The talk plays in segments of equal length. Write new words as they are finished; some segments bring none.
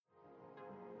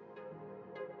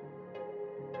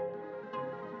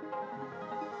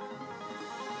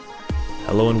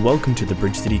Hello and welcome to the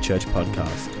Bridge City Church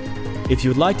podcast. If you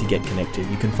would like to get connected,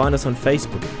 you can find us on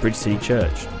Facebook at Bridge City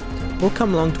Church, or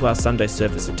come along to our Sunday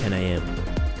service at 10 a.m.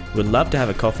 We'd love to have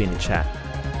a coffee and a chat.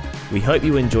 We hope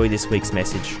you enjoy this week's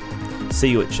message. See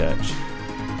you at church.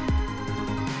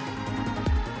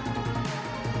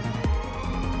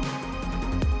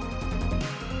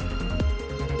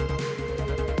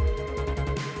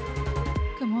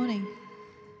 Good morning.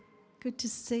 Good to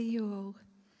see you all.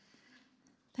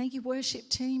 Thank you, worship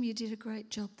team. You did a great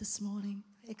job this morning.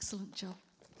 Excellent job.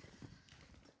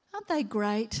 Aren't they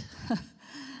great?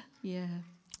 Yeah.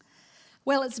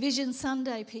 Well, it's Vision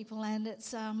Sunday, people, and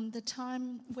it's the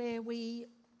time where we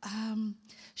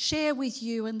share with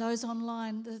you and those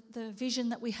online the vision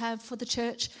that we have for the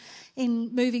church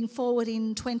in moving forward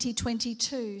in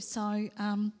 2022. So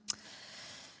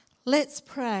let's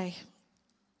pray.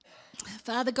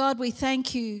 Father God, we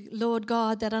thank you, Lord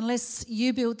God, that unless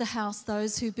you build the house,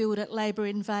 those who build it labour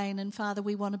in vain. And Father,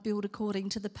 we want to build according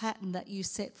to the pattern that you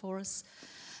set for us.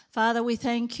 Father, we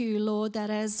thank you, Lord, that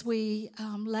as we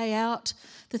lay out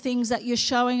the things that you're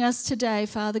showing us today,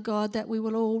 Father God, that we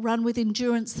will all run with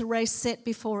endurance the race set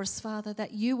before us, Father,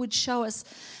 that you would show us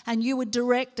and you would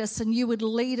direct us and you would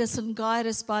lead us and guide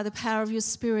us by the power of your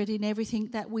Spirit in everything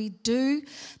that we do,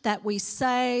 that we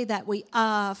say, that we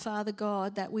are, Father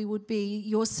God, that we would be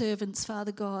your servants,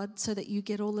 Father God, so that you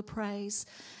get all the praise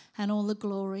and all the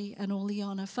glory and all the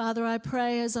honour. Father, I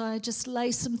pray as I just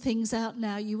lay some things out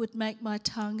now, you would make my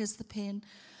tongue as the pen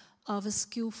of a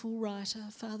skillful writer,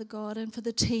 Father God, and for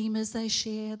the team as they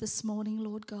share this morning,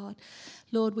 Lord God.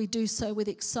 Lord, we do so with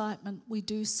excitement. We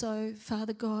do so,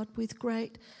 Father God, with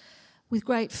great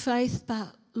faith,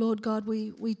 but Lord God,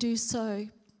 we do so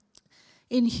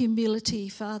in humility,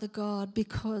 Father God,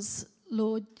 because,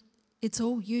 Lord, it's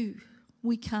all you.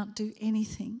 We can't do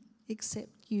anything except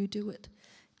you do it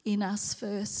in us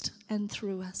first and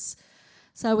through us.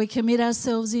 So we commit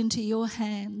ourselves into your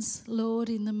hands, Lord,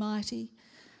 in the mighty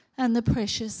and the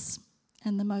precious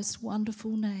and the most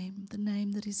wonderful name, the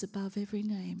name that is above every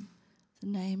name, the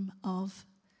name of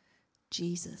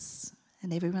Jesus.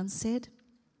 And everyone said,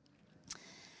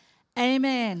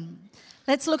 Amen.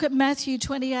 Let's look at Matthew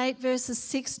 28, verses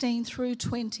 16 through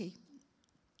 20.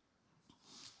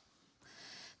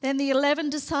 Then the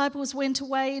 11 disciples went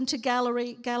away into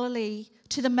Galilee,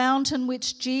 to the mountain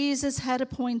which Jesus had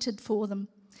appointed for them.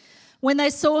 When they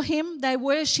saw him, they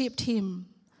worshipped him,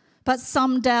 but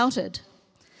some doubted.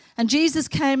 And Jesus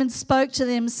came and spoke to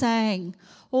them, saying,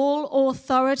 All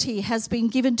authority has been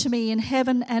given to me in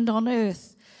heaven and on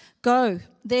earth. Go,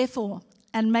 therefore,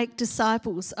 and make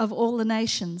disciples of all the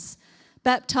nations,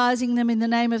 baptizing them in the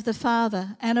name of the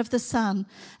Father and of the Son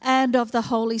and of the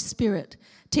Holy Spirit,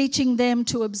 teaching them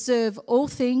to observe all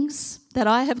things that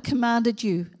I have commanded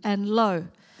you, and lo,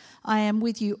 I am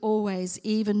with you always,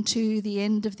 even to the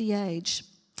end of the age.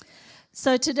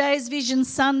 So today's Vision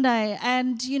Sunday,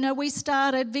 and we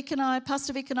started,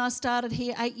 Pastor Vic and I started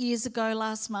here 8 years ago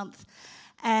last month,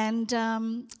 and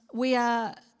I'm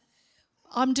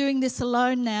doing this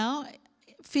alone now,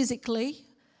 physically,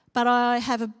 but I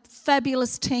have a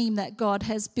fabulous team that God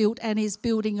has built and is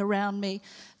building around me.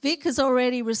 Vic has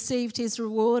already received his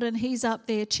reward and he's up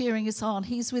there cheering us on.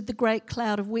 He's with the great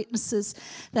cloud of witnesses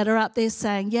that are up there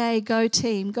saying, yay, go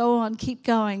team, go on, keep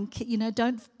going.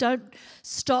 Don't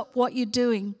stop what you're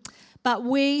doing. But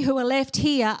we who are left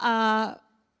here are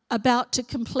about to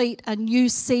complete a new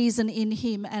season in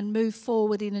him and move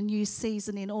forward in a new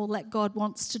season in all that God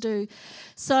wants to do.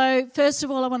 So first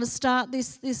of all, I want to start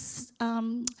this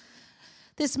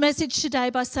message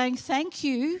today by saying thank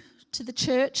you to the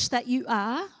church that you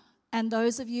are and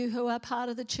those of you who are part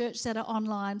of the church that are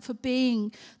online for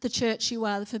being the church you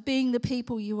are, for being the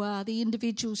people you are, the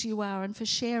individuals you are, and for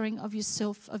sharing of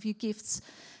yourself, of your gifts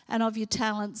and of your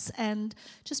talents, and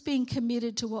just being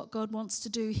committed to what God wants to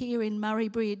do here in Murray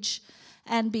Bridge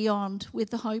and beyond with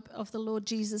the hope of the Lord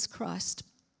Jesus Christ.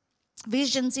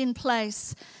 Vision's in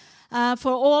place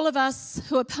for all of us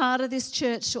who are part of this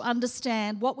church to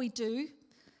understand what we do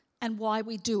and why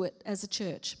we do it as a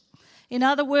church. In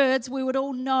other words, we would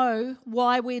all know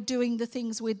why we're doing the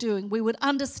things we're doing. We would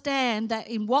understand that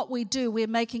in what we do, we're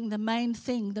making the main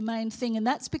thing. And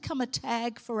that's become a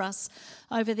tag for us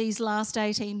over these last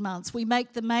 18 months. We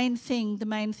make the main thing,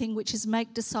 which is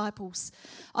make disciples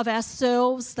of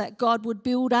ourselves, that God would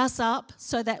build us up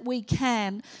so that we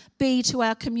can be to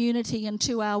our community and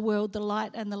to our world the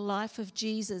light and the life of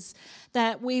Jesus,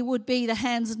 that we would be the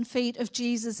hands and feet of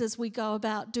Jesus as we go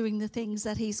about doing the things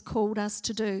that he's called us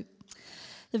to do.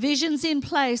 The vision's in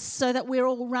place so that we're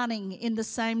all running in the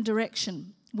same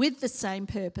direction with the same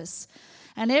purpose.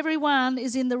 And everyone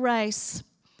is in the race.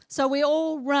 So we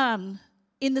all run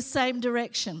in the same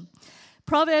direction.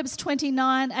 Proverbs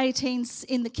 29:18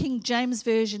 in the King James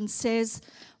Version says,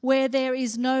 where there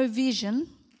is no vision,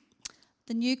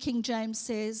 the New King James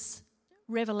says,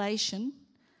 revelation,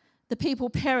 the people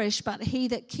perish, but he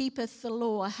that keepeth the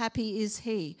law, happy is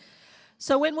he.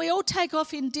 So when we all take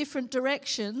off in different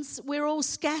directions, we're all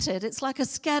scattered. It's like a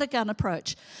scattergun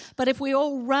approach. But if we're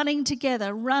all running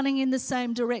together, running in the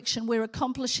same direction, we're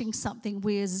accomplishing something.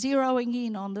 We're zeroing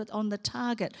in on the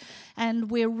target,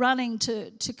 and we're running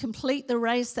to complete the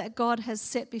race that God has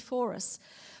set before us.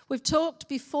 We've talked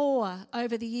before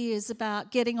over the years about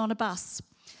getting on a bus.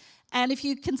 And if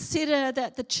you consider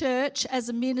that the church as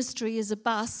a ministry is a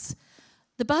bus,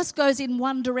 the bus goes in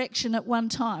one direction at one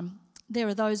time. There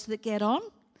are those that get on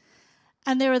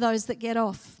and there are those that get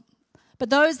off. But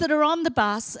those that are on the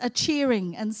bus are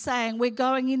cheering and saying, we're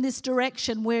going in this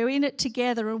direction, we're in it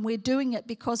together, and we're doing it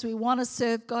because we want to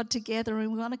serve God together and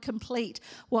we want to complete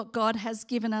what God has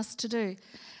given us to do.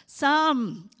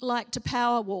 Some like to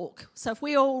power walk. So if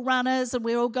we're all runners and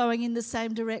we're all going in the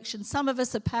same direction, some of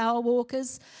us are power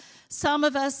walkers, some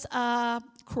of us are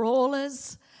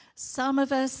crawlers, some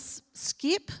of us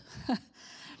skip.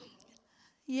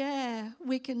 Yeah,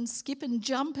 we can skip and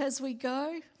jump as we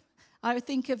go. I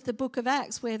think of the book of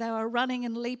Acts where they were running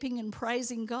and leaping and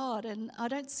praising God, and I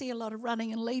don't see a lot of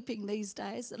running and leaping these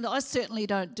days, and I certainly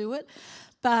don't do it.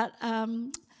 But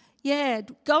going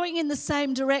in the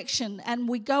same direction, and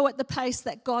we go at the pace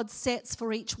that God sets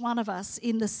for each one of us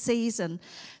in the season.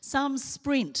 Some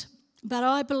sprint, but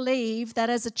I believe that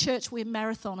as a church we're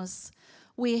marathoners.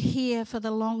 We're here for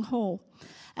the long haul.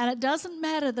 And it doesn't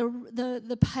matter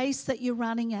the pace that you're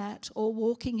running at or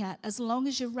walking at, as long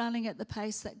as you're running at the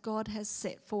pace that God has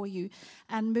set for you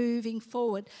and moving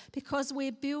forward, because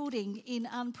we're building in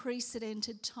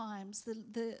unprecedented times.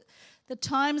 The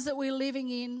times that we're living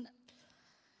in,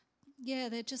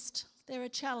 they're a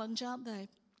challenge, aren't they?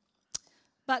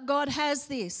 But God has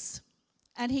this,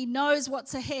 and he knows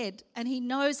what's ahead, and he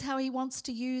knows how he wants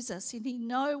to use us, and he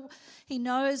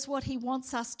knows what he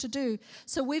wants us to do.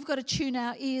 So we've got to tune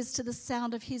our ears to the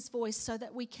sound of his voice so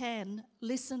that we can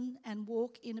listen and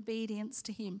walk in obedience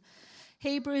to him.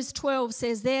 Hebrews 12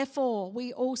 says, therefore,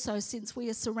 we also, since we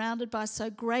are surrounded by so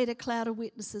great a cloud of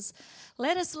witnesses,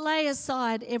 let us lay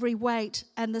aside every weight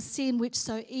and the sin which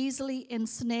so easily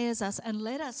ensnares us, and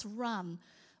let us run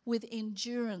with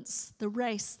endurance the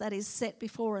race that is set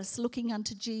before us, looking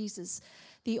unto Jesus,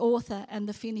 the author and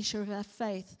the finisher of our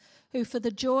faith, who for the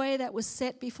joy that was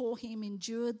set before him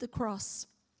endured the cross,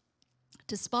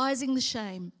 despising the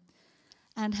shame,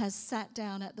 and has sat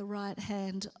down at the right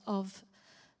hand of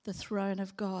the throne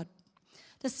of God.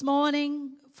 This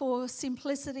morning, for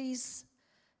simplicity's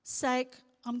sake,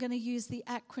 I'm going to use the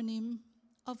acronym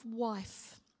of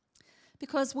WIFE,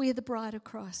 because we're the bride of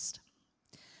Christ.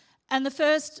 And the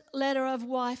first letter of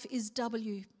WIFE is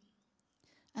W,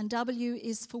 and W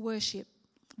is for worship.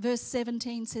 Verse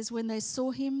 17 says, when they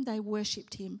saw him, they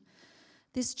worshipped him.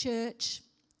 This church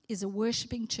is a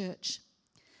worshipping church.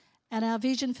 And our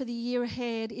vision for the year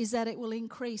ahead is that it will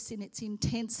increase in its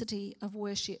intensity of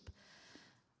worship,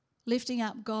 lifting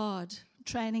up God,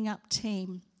 training up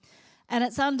team. And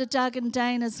it's under Doug and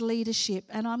Dana's leadership.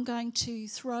 And I'm going to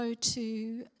throw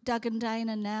to Doug and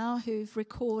Dana now, who've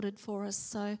recorded for us.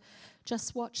 So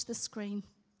just watch the screen.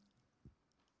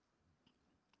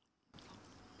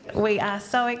 We are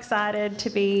so excited to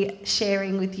be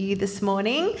sharing with you this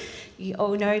morning. You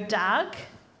all know Doug.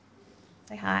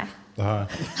 Say hi. Hi.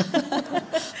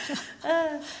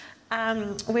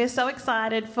 We're so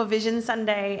excited for Vision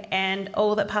Sunday and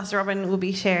all that Pastor Robin will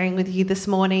be sharing with you this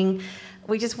morning.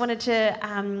 We just wanted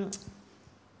to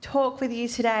talk with you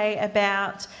today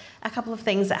about a couple of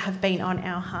things that have been on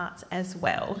our hearts as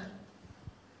well.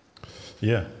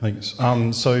 Yeah, thanks.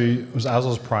 So as I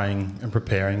was praying and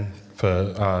preparing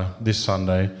for this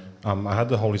Sunday, I had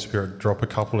the Holy Spirit drop a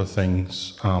couple of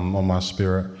things on my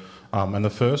spirit. And the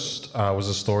first was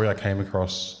a story I came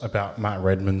across about Matt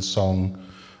Redman's song,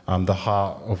 The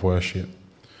Heart of Worship.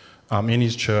 In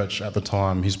his church at the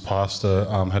time, his pastor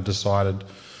had decided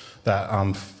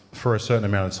that for a certain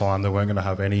amount of time they weren't going to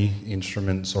have any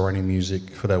instruments or any music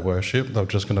for their worship. They were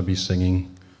just going to be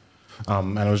singing.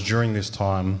 And it was during this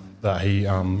time that he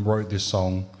wrote this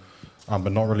song,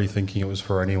 but not really thinking it was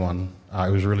for anyone.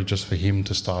 It was really just for him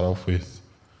to start off with.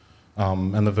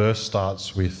 And the verse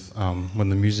starts with, when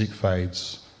the music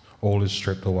fades, all is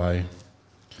stripped away.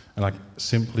 And I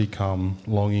simply come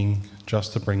longing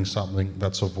just to bring something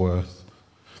that's of worth,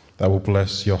 that will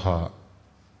bless your heart.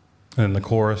 And in the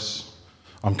chorus,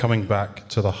 I'm coming back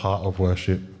to the heart of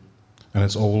worship, and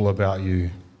it's all about you,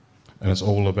 and it's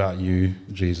all about you,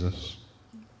 Jesus.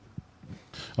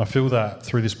 I feel that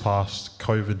through this past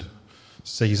COVID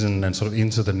season and sort of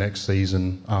into the next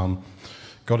season,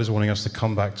 God is wanting us to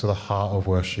come back to the heart of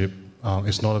worship.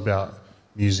 It's not about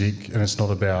music and it's not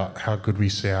about how good we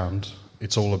sound.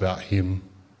 It's all about Him.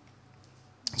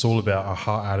 It's all about our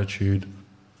heart attitude.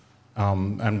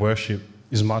 And worship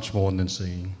is much more than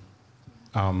singing.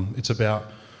 It's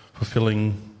about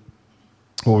fulfilling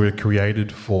what we were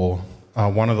created for.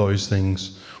 One of those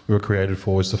things we were created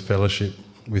for is the fellowship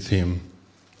with Him,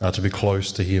 to be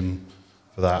close to Him,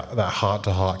 for that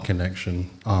heart-to-heart connection.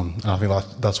 And I think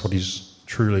that's what He's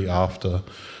truly after.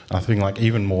 And I think like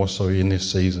even more so in this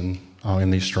season,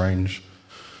 in these strange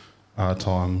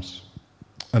times.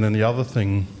 And then the other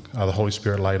thing the Holy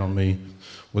Spirit laid on me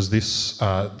was this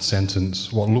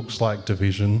sentence: what looks like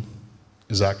division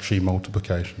is actually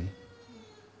multiplication.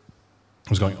 I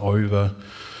was going over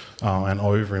and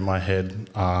over in my head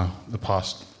the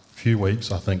past few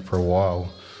weeks, I think for a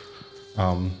while.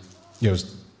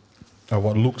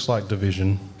 What looks like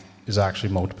division is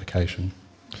actually multiplication.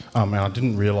 And I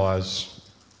didn't realise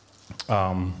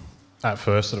at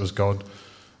first that it was God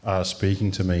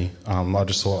speaking to me. I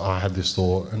just thought I had this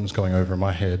thought and it was going over in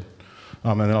my head.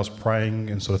 And then I was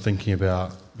praying and sort of thinking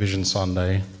about Vision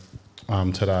Sunday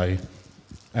today.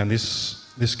 And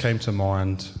this came to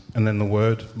mind. And then the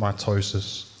word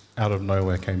mitosis out of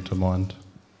nowhere came to mind.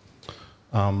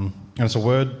 And it's a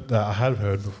word that I had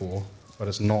heard before, but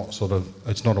it's not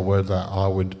a word that I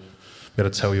would be able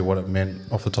to tell you what it meant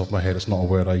off the top of my head. It's not a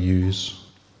word I use.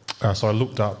 So I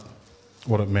looked up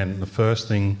what it meant. The first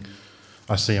thing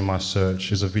I see in my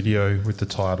search is a video with the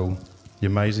title, The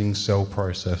Amazing Cell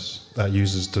Process That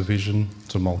Uses Division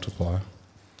to Multiply.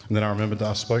 And then I remembered that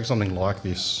I spoke something like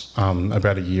this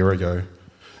about a year ago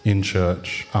in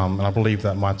church. And I believe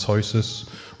that mitosis,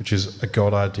 which is a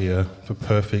God idea for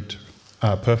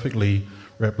perfectly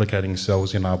replicating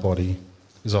cells in our body,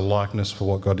 is a likeness for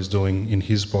what God is doing in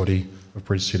His body of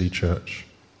Bridge City Church.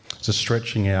 It's a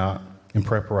stretching out in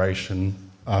preparation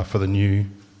for the new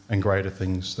and greater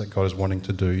things that God is wanting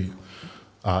to do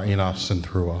in us and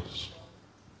through us.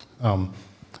 And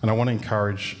I want to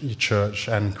encourage your church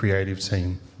and creative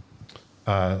team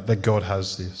that God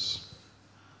has this,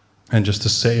 and just to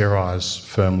set your eyes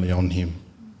firmly on Him.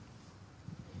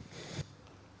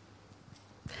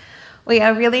 We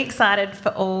are really excited for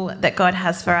all that God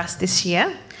has for us this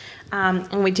year.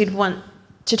 And we did want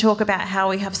to talk about how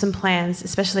we have some plans,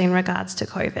 especially in regards to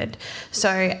COVID. So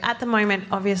at the moment,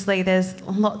 obviously, there's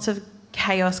lots of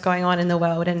chaos going on in the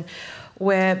world, and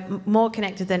we're more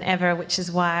connected than ever, which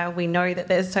is why we know that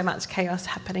there's so much chaos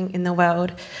happening in the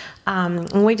world.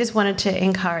 And we just wanted to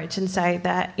encourage and say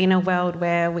that in a world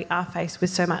where we are faced with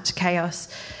so much chaos,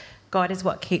 God is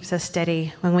what keeps us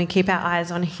steady. When we keep our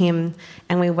eyes on Him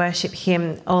and we worship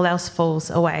Him, all else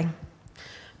falls away.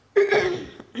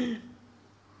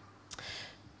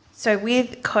 So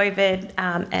with COVID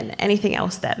and anything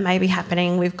else that may be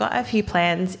happening, we've got a few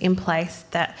plans in place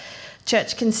that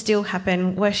church can still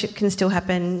happen, worship can still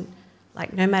happen,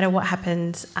 like no matter what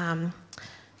happens.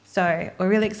 So we're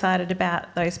really excited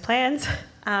about those plans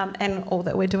and all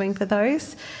that we're doing for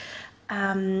those.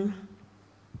 I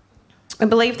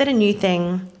believe that a new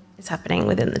thing is happening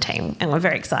within the team, and we're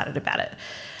very excited about it.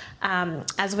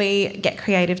 As we get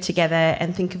creative together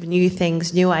and think of new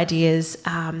things, new ideas,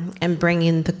 and bring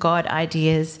in the God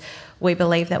ideas, we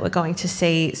believe that we're going to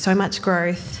see so much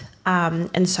growth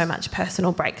and so much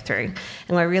personal breakthrough.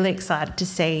 And we're really excited to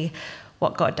see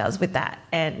what God does with that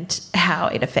and how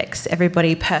it affects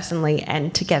everybody personally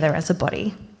and together as a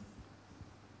body.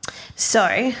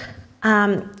 So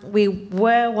we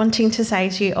were wanting to say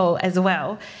to you all as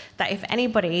well that if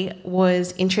anybody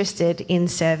was interested in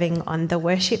serving on the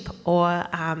worship or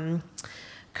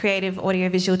creative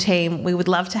audiovisual team, we would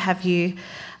love to have you.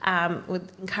 Would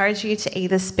encourage you to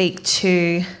either speak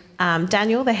to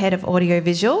Daniel, the head of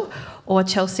audiovisual, or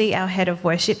Chelsea, our head of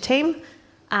worship team.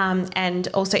 And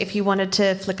also, if you wanted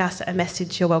to flick us a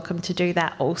message, you're welcome to do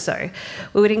that also.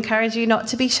 We would encourage you not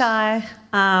to be shy.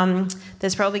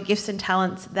 There's probably gifts and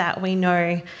talents that we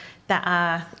know that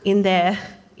are in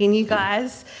you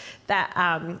guys,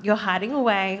 that you're hiding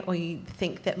away or you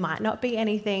think that might not be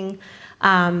anything.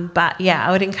 But yeah,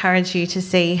 I would encourage you to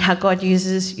see how God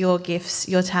uses your gifts,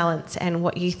 your talents, and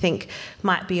what you think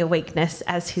might be a weakness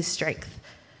as His strength.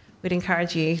 We'd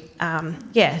encourage you,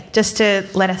 just to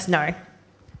let us know.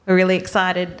 We're really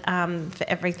excited for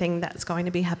everything that's going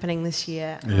to be happening this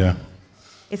year. Yeah.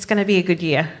 It's going to be a good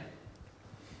year.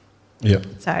 Yeah.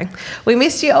 So we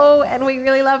miss you all and we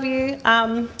really love you.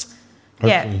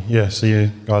 Yeah, see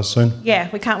you guys soon. Yeah,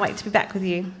 we can't wait to be back with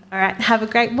you. All right, have a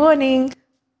great morning.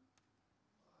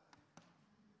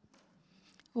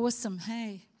 Awesome,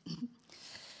 hey.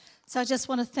 So I just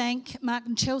want to thank Mark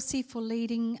and Chelsea for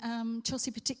leading, Chelsea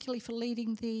particularly for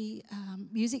leading the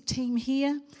music team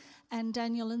here, and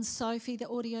Daniel and Sophie, the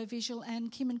audiovisual,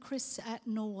 and Kim and Chris at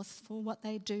North for what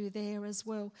they do there as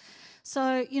well.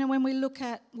 So, when we look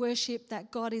at worship, that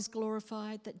God is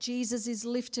glorified, that Jesus is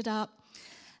lifted up,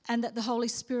 and that the Holy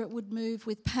Spirit would move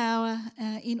with power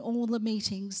in all the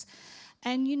meetings.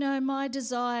 And my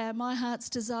desire, my heart's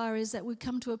desire is that we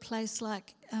come to a place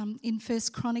like in 1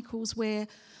 Chronicles where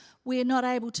we're not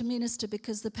able to minister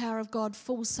because the power of God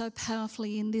falls so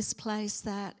powerfully in this place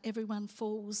that everyone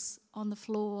falls on the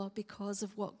floor because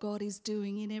of what God is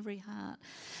doing in every heart.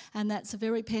 And that's a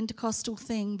very Pentecostal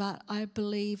thing, but I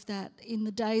believe that in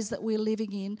the days that we're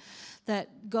living in,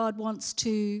 that God wants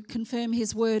to confirm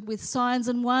his word with signs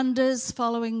and wonders,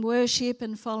 following worship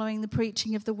and following the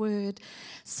preaching of the word.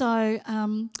 So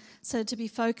to be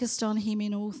focused on him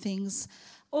in all things.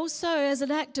 Also, as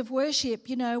an act of worship,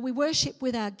 we worship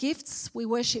with our gifts, we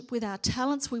worship with our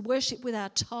talents, we worship with our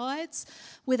tithes,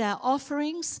 with our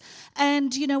offerings.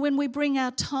 And, when we bring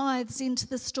our tithes into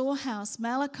the storehouse,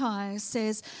 Malachi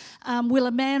says, will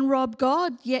a man rob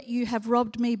God? Yet you have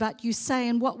robbed me, but you say,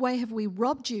 in what way have we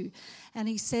robbed you? And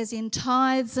he says, in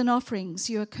tithes and offerings,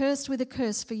 you are cursed with a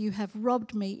curse, for you have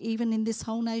robbed me, even in this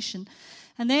whole nation.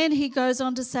 And then he goes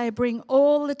on to say, bring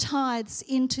all the tithes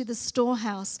into the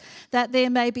storehouse, that there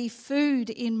may be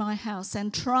food in my house,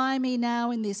 and try me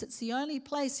now in this. It's the only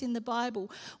place in the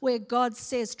Bible where God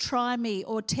says, try me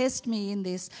or test me in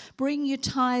this. Bring your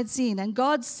tithes in. And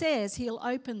God says he'll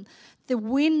open the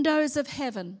windows of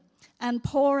heaven and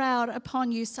pour out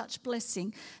upon you such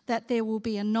blessing that there will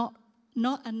be not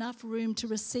enough room to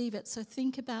receive it. So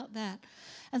think about that.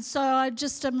 And so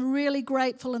I'm really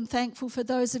grateful and thankful for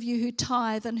those of you who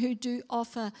tithe and who do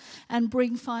offer and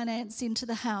bring finance into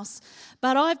the house.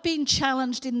 But I've been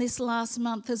challenged in this last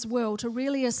month as well to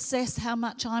really assess how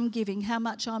much I'm giving, how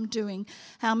much I'm doing,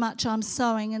 how much I'm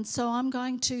sowing. And so I'm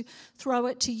going to throw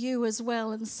it to you as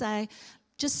well and say,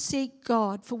 just seek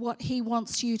God for what he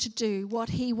wants you to do, what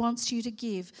he wants you to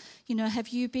give. Have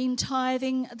you been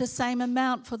tithing the same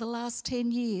amount for the last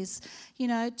 10 years?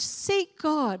 Seek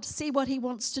God, see what he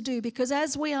wants to do. Because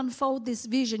as we unfold this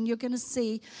vision, you're going to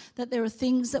see that there are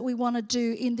things that we want to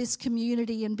do in this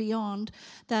community and beyond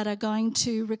that are going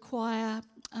to require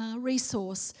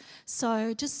resource.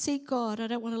 So just seek God. I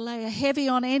don't want to lay a heavy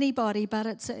on anybody, but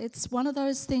it's one of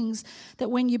those things that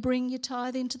when you bring your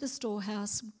tithe into the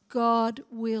storehouse, God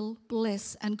will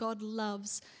bless, and God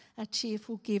loves a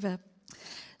cheerful giver.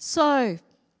 So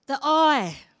the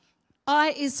I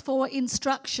is for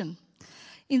instruction.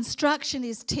 Instruction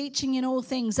is teaching in all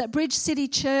things. That Bridge City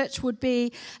Church would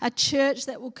be a church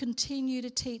that will continue to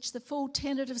teach the full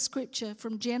tenet of Scripture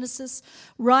from Genesis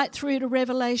right through to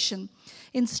Revelation.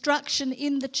 Instruction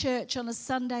in the church on a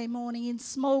Sunday morning, in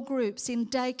small groups, in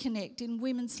Day Connect, in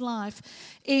Women's Life.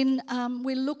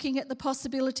 We're looking at the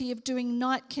possibility of doing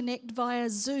Night Connect via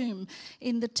Zoom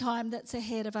in the time that's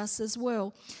ahead of us as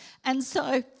well. And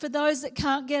so for those that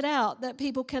can't get out, that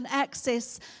people can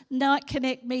access Night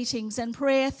Connect meetings and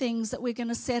prayer things that we're going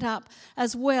to set up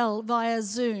as well via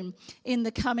Zoom in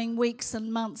the coming weeks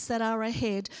and months that are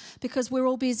ahead, because we're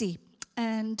all busy,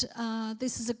 and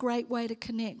this is a great way to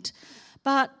connect.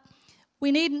 But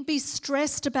we needn't be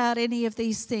stressed about any of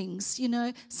these things.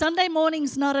 Sunday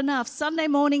morning's not enough. Sunday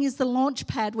morning is the launch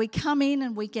pad. We come in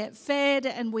and we get fed,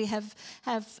 and we have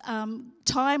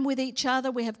time with each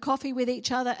other. We have coffee with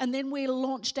each other, and then we're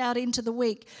launched out into the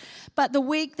week. But the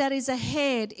week that is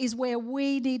ahead is where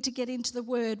we need to get into the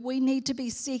Word. We need to be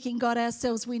seeking God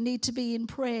ourselves. We need to be in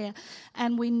prayer,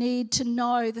 and we need to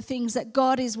know the things that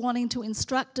God is wanting to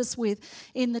instruct us with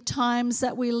in the times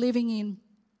that we're living in.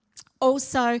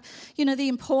 Also, the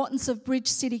importance of Bridge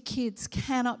City Kids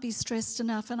cannot be stressed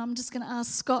enough. And I'm just going to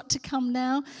ask Scott to come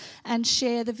now and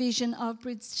share the vision of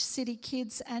Bridge City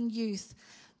Kids and Youth.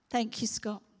 Thank you,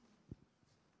 Scott.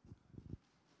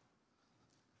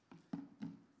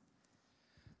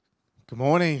 Good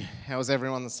morning. How's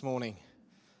everyone this morning?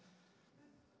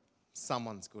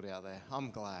 Someone's good out there.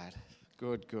 I'm glad.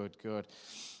 Good.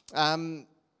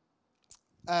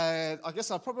 I guess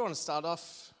I probably want to start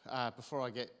off, before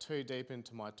I get too deep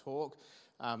into my talk,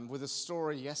 with a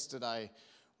story yesterday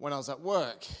when I was at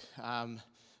work. Some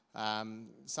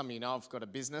of you know I've got a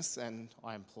business and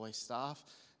I employ staff,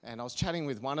 and I was chatting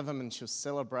with one of them, and she was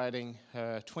celebrating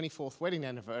her 24th wedding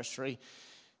anniversary,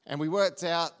 and we worked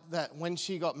out that when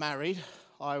she got married,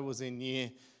 I was in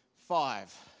year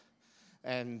 5,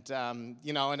 and and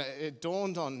it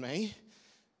dawned on me,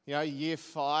 year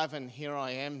 5, and here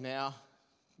I am now,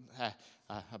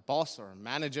 a boss or a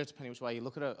manager, depending which way you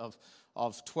look at it,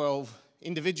 of 12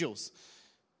 individuals.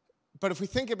 But if we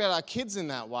think about our kids in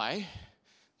that way,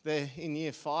 they're in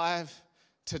year 5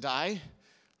 today,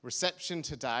 reception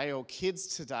today, or kids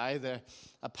today, they're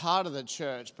a part of the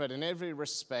church, but in every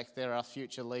respect, they're our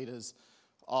future leaders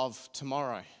of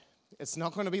tomorrow. It's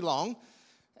not going to be long,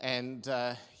 and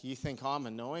you think I'm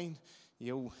annoying.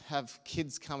 You'll have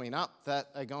kids coming up that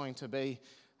are going to be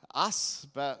us,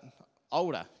 but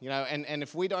older, and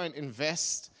if we don't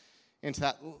invest into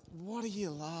that, what are you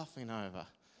laughing over?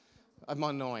 I'm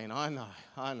annoying, I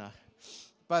know.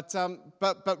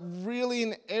 But really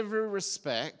in every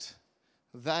respect,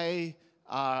 they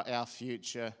are our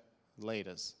future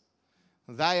leaders.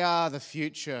 They are the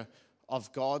future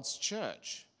of God's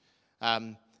church.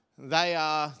 They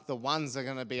are the ones that are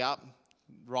going to be up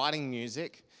writing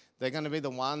music. They're going to be the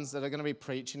ones that are going to be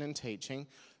preaching and teaching.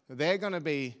 They're going to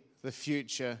be the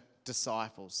future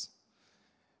disciples.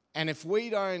 And if we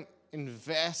don't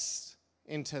invest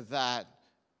into that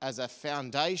as a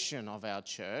foundation of our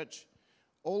church,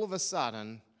 all of a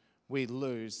sudden we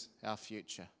lose our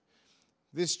future.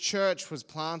 This church was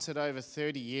planted over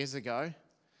 30 years ago,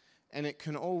 and it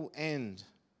can all end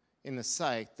in the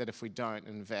sake that if we don't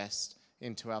invest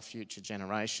into our future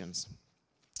generations.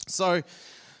 So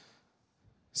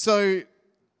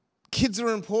kids are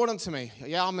important to me.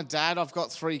 Yeah, I'm a dad. I've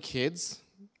got 3 kids.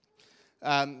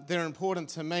 They're important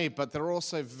to me, but they're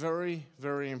also very,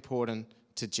 very important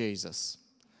to Jesus.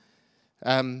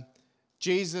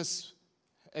 Jesus,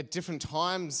 at different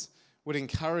times, would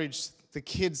encourage the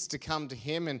kids to come to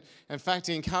him. And in fact,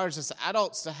 he encouraged us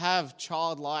adults to have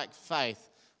childlike faith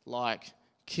like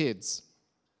kids.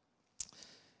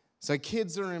 So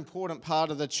kids are an important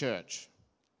part of the church.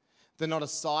 They're not a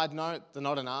side note. They're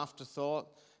not an afterthought.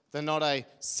 They're not a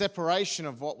separation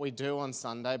of what we do on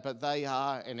Sunday, but they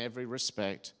are, in every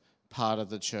respect, part of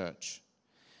the church.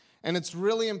 And it's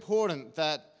really important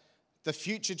that the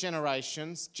future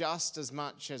generations, just as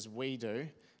much as we do,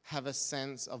 have a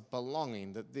sense of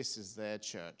belonging, that this is their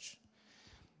church.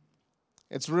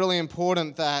 It's really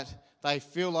important that they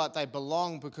feel like they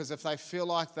belong, because if they feel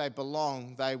like they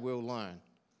belong, they will learn.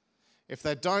 If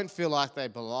they don't feel like they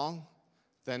belong,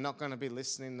 they're not going to be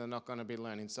listening, they're not going to be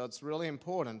learning. So it's really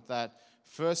important that,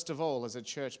 first of all, as a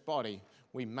church body,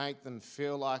 we make them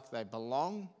feel like they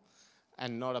belong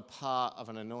and not a part of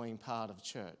an annoying part of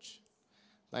church.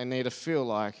 They need to feel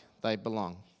like they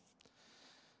belong.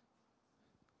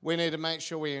 We need to make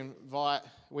sure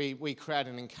we create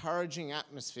an encouraging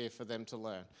atmosphere for them to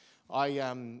learn.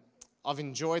 I've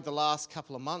enjoyed the last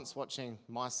couple of months watching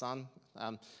my son,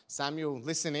 Samuel,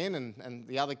 listen in, and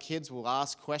the other kids will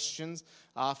ask questions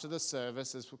after the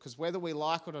services, because whether we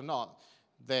like it or not,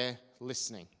 they're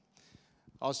listening.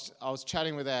 I was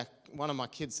chatting with one of my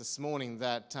kids this morning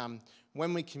that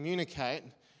when we communicate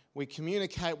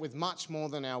with much more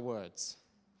than our words.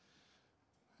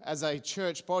 As a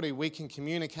church body, we can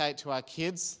communicate to our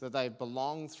kids that they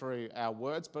belong through our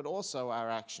words, but also our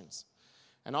actions.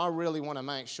 And I really want to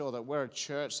make sure that we're a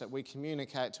church that we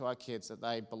communicate to our kids that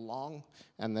they belong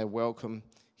and they're welcome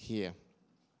here.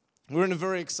 We're in a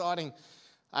very exciting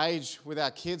age with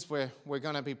our kids where we're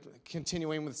going to be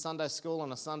continuing with Sunday school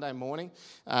on a Sunday morning.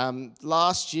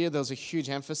 Last year, there was a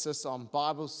huge emphasis on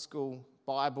Bible school,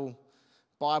 Bible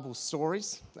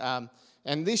stories.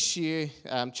 And this year,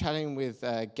 chatting with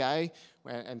Gay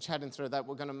and chatting through that,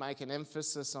 we're going to make an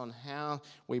emphasis on how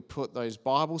we put those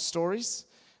Bible stories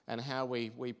and how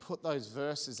we put those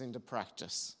verses into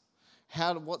practice.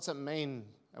 What's it mean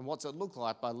and what's it look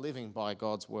like by living by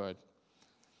God's word?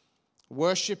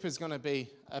 Worship is going to be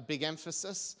a big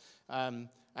emphasis, and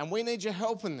we need your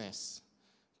help in this,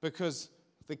 because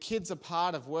the kids are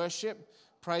part of worship,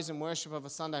 praise and worship of a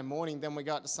Sunday morning, then we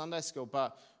go out to Sunday school,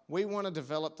 but we want to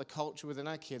develop the culture within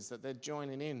our kids that they're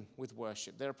joining in with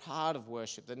worship. They're a part of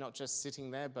worship. They're not just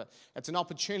sitting there, but it's an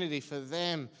opportunity for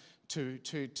them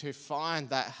to find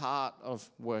that heart of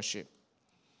worship.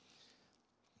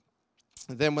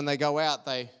 And then when they go out,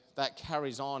 that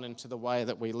carries on into the way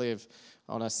that we live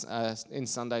in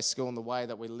Sunday school and the way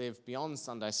that we live beyond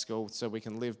Sunday school, so we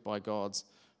can live by God's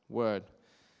word.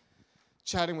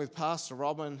 Chatting with Pastor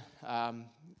Robin,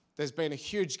 there's been a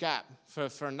huge gap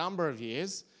for a number of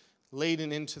years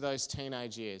leading into those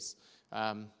teenage years.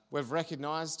 We've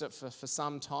recognised it for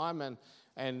some time,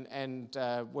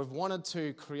 and we've wanted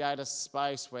to create a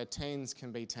space where teens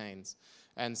can be teens.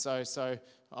 And so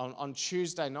on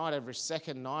Tuesday night, every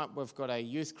second night, we've got a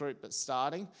youth group that's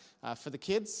starting for the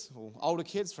kids, or older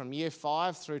kids from year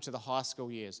 5 through to the high school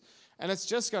years. And it's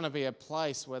just going to be a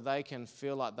place where they can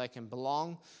feel like they can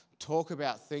belong, talk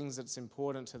about things that's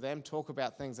important to them, talk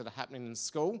about things that are happening in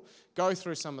school, go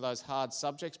through some of those hard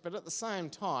subjects, but at the same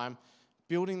time,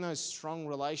 building those strong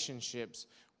relationships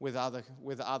with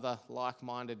other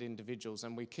like-minded individuals.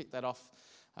 And we kicked that off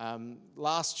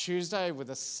last Tuesday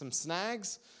with some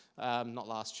snags. Not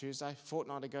last Tuesday,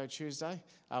 fortnight ago Tuesday,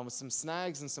 with some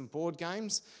snags and some board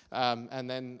games, and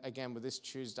then again with this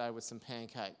Tuesday with some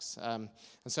pancakes. And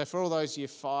so for all those year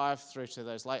 5 through to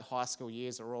those late high school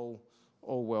years are all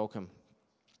welcome.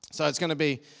 So it's going to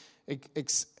be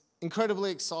incredibly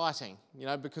exciting,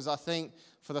 because I think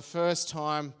for the first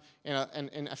time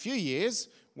in a few years,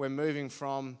 we're moving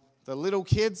from the little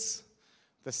kids,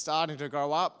 they're starting to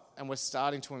grow up, and we're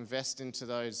starting to invest into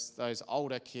those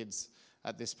older kids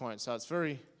at this point. So it's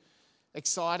very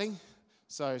exciting.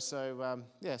 So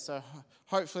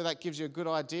hopefully that gives you a good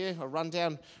idea, a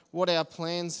rundown what our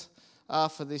plans are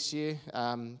for this year.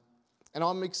 And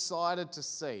I'm excited to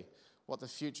see what the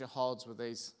future holds with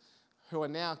these who are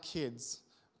now kids,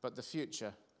 but the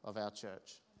future of our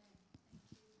church.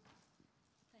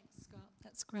 Thanks, Scott.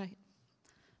 That's great.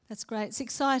 That's great. It's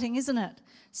exciting, isn't it?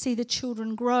 See the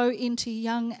children grow into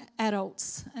young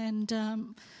adults. And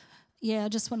I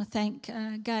just want to thank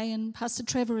Gay and Pastor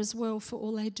Trevor as well for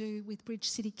all they do with Bridge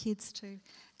City Kids too,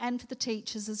 and for the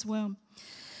teachers as well.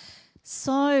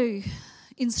 So,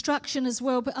 instruction as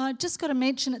well, but I've just got to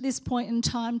mention at this point in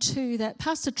time too that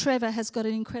Pastor Trevor has got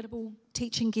an incredible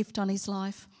teaching gift on his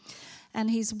life, and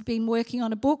he's been working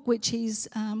on a book which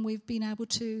we've been able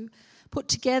to put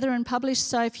together and publish.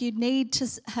 So if you need to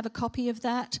have a copy of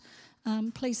that,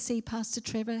 please see Pastor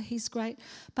Trevor. He's great.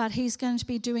 But he's going to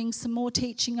be doing some more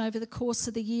teaching over the course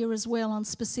of the year as well on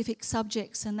specific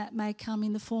subjects, and that may come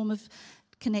in the form of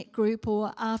Connect Group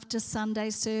or after Sunday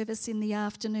service in the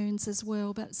afternoons as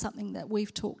well, but something that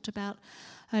we've talked about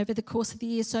over the course of the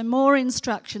year. So more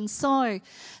instruction. So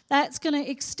that's going to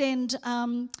extend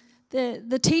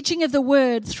the teaching of the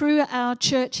Word through our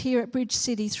church here at Bridge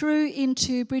City, through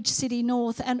into Bridge City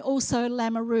North and also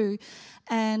Lameroo.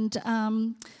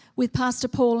 And with Pastor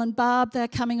Paul and Barb, they're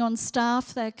coming on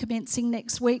staff. They're commencing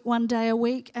next week, 1 day a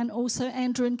week. And also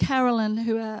Andrew and Carolyn,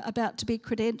 who are about to be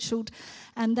credentialed.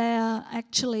 And they are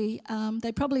actually,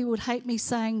 they probably would hate me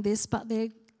saying this, but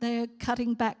they're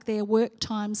cutting back their work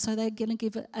time. So they're going to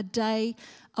give it a day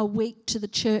a week to the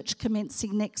church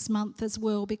commencing next month as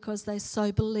well, because they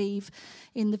so believe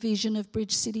in the vision of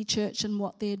Bridge City Church and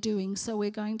what they're doing. So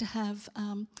we're going to have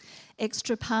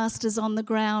extra pastors on the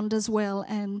ground as well.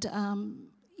 And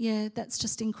that's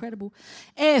just incredible.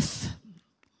 F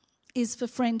is for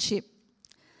friendship,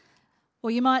 or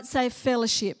you might say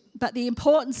fellowship, but the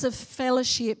importance of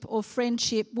fellowship or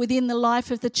friendship within the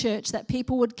life of the church, that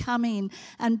people would come in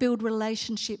and build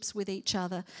relationships with each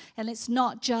other. And it's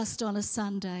not just on a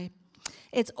Sunday.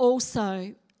 It's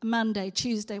also Monday,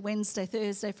 Tuesday, Wednesday,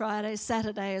 Thursday, Friday,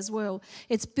 Saturday as well.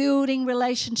 It's building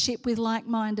relationship with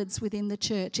like-mindeds within the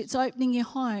church. It's opening your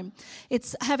home.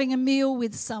 It's having a meal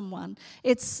with someone.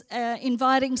 It's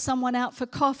inviting someone out for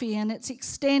coffee, and it's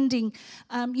extending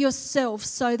yourself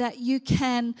so that you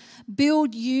can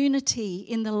build unity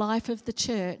in the life of the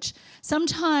church.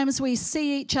 Sometimes we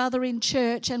see each other in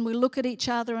church and we look at each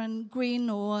other and grin,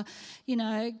 or,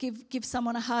 give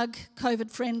someone a hug,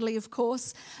 COVID-friendly, of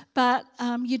course, but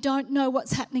you don't know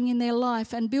what's happening in their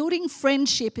life. And building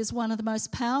friendship is one of the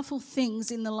most powerful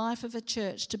things in the life of a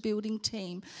church, to building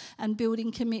team and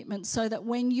building commitment, so that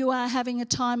when you are having a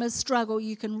time of struggle,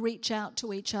 you can reach out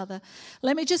to each other.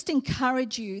 Let me just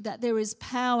encourage you that there is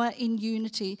power in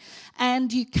unity,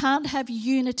 and you can't have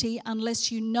unity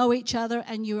unless you know each other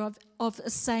and you're of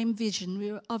the same vision,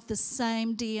 we're of the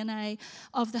same DNA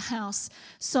of the house.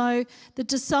 So the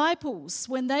disciples,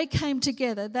 when they came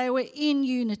together, they were in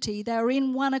unity, they were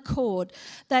in one accord.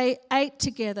 They ate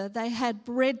together, they had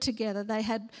bread together, they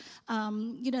had,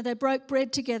 they broke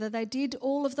bread together, they did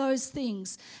all of those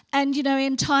things. And,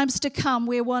 in times to come,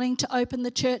 we're wanting to open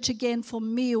the church again for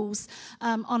meals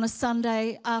on a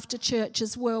Sunday after church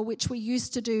as well, which we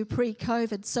used to do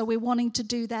pre-COVID. So we're wanting to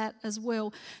do that as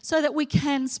well, so that we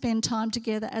can spend time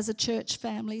together as a church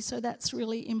family. So that's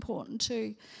really important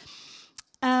too.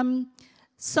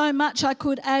 So much I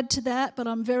could add to that, but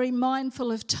I'm very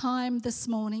mindful of time this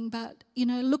morning. But,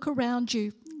 look around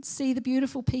you. See the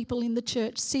beautiful people in the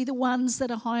church. See the ones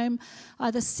that are home,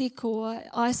 either sick or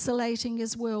isolating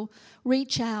as well.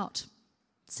 Reach out.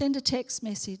 Send a text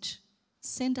message.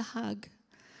 Send a hug.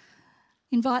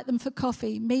 Invite them for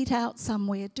coffee. Meet out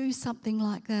somewhere. Do something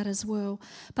like that as well.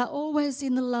 But always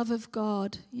in the love of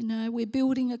God. We're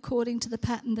building according to the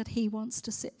pattern that He wants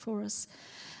to set for us.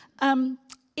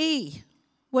 E,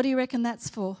 what do you reckon that's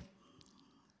for?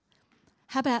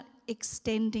 How about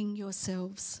extending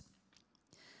yourselves?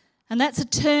 And that's a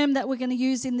term that we're going to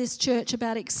use in this church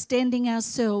about extending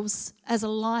ourselves as a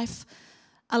life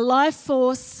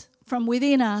force from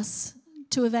within us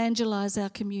to evangelize our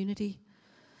community.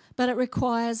 But it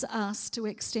requires us to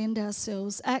extend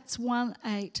ourselves. Acts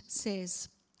 1:8 says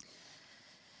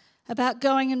about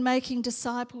going and making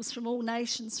disciples from all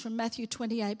nations from Matthew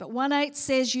 28. But 1:8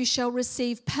 says, you shall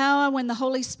receive power when the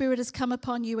Holy Spirit has come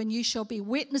upon you, and you shall be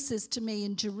witnesses to me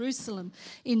in Jerusalem,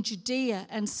 in Judea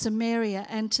and Samaria,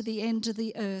 and to the end of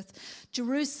the earth.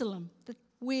 Jerusalem,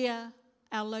 we're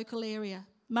our local area.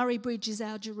 Murray Bridge is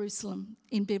our Jerusalem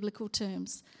in biblical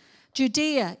terms.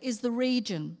 Judea is the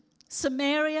region.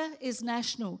 Samaria is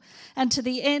national. And to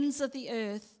the ends of the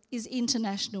earth is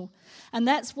international. And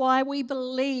that's why we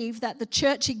believe that the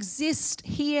church exists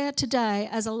here today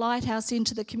as a lighthouse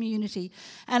into the community.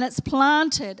 And it's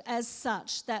planted as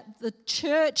such that the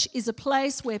church is a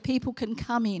place where people can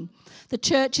come in. The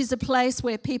church is a place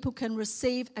where people can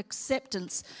receive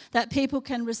acceptance, that people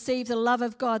can receive the love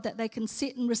of God, that they can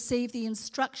sit and receive the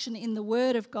instruction in the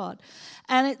Word of God.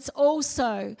 And it's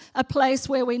also a place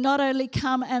where we not only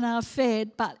come and are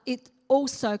fed, but it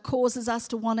also causes us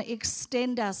to want to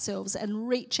extend ourselves and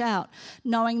reach out,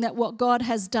 knowing that what God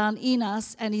has done in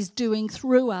us and is doing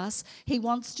through us, He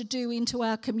wants to do into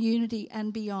our community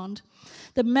and beyond.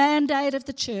 The mandate of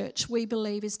the church, we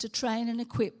believe, is to train and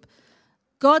equip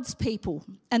God's people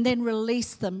and then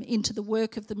release them into the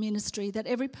work of the ministry, that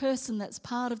every person that's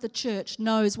part of the church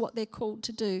knows what they're called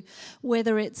to do,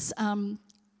 whether it's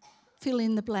fill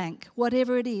in the blank,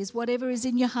 whatever it is, whatever is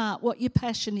in your heart, what your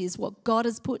passion is, what God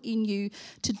has put in you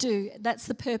to do. That's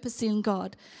the purpose in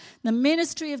God. The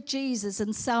ministry of Jesus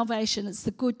and salvation, it's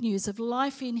the good news of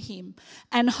life in Him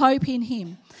and hope in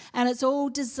Him. And it's all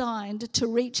designed to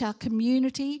reach our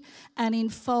community and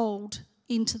enfold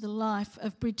into the life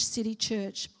of Bridge City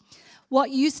Church. What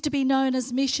used to be known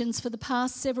as missions for the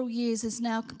past several years has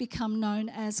now become known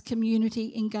as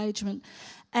community engagement.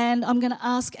 And I'm going to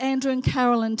ask Andrew and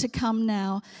Carolyn to come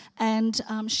now and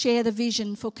share the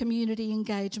vision for community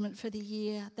engagement for the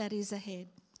year that is ahead.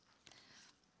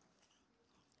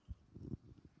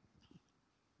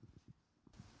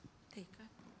 There you go.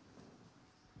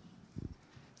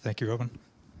 Thank you, Robin.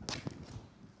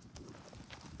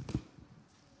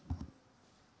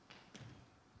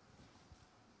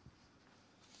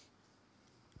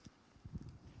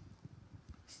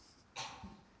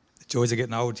 Joys of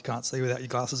getting old, you can't see without your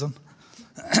glasses on.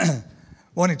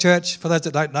 Morning, church. For those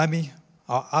that don't know me,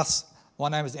 my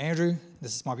name is Andrew.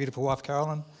 This is my beautiful wife,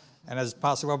 Carolyn. And as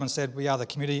Pastor Robin said, we are the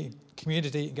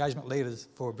community engagement leaders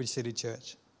for Bridge City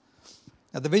Church.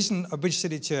 Now, the vision of Bridge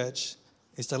City Church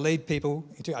is to lead people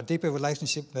into a deeper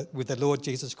relationship with the Lord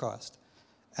Jesus Christ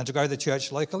and to grow the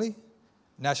church locally,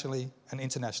 nationally, and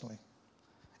internationally.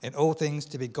 In all things,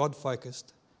 to be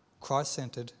God-focused,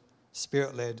 Christ-centred,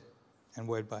 Spirit-led, and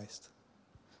word-based.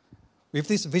 With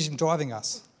this vision driving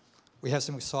us, we have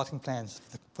some exciting plans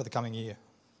for the coming year.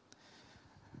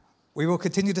 We will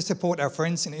continue to support our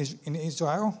friends in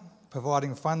Israel,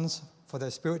 providing funds for their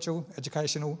spiritual,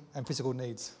 educational, and physical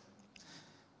needs.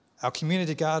 Our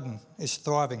community garden is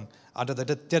thriving under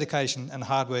the dedication and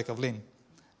hard work of Lynn.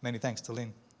 Many thanks to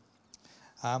Lynn.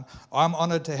 I'm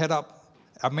honoured to head up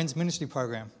our men's ministry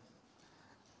program,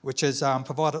 which has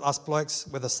provided us blokes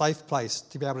with a safe place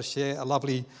to be able to share a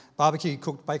lovely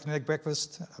barbecue-cooked bacon and egg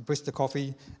breakfast, a barista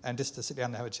coffee, and just to sit down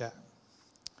and have a chat.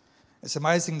 It's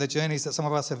amazing the journeys that some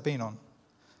of us have been on.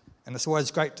 And it's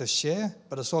always great to share,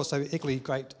 but it's also equally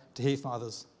great to hear from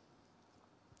others.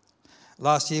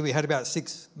 Last year, we had about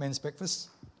 6 men's breakfasts,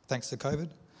 thanks to COVID.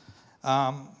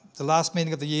 The last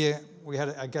meeting of the year, we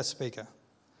had a guest speaker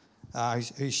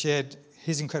who shared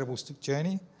his incredible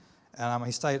journey.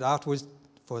 He stayed afterwards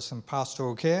for some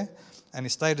pastoral care, and he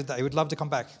stated that he would love to come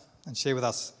back and share with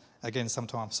us again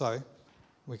sometime. So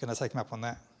we're going to take him up on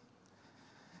that.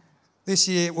 This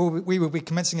year, we will be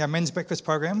commencing our men's breakfast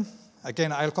program,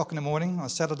 again at 8 o'clock in the morning on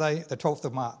Saturday, the 12th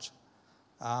of March.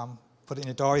 Put it in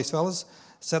your diaries, fellas.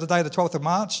 Saturday, the 12th of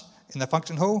March, in the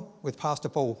function hall with Pastor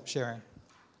Paul sharing.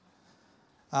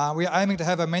 We are aiming to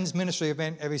have a men's ministry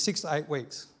event every 6 to 8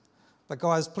 weeks. But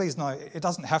guys, please know, it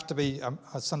doesn't have to be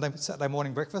a Saturday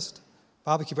morning breakfast.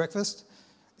 Barbecue breakfast.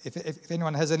 If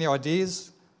anyone has any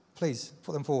ideas, please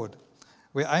put them forward.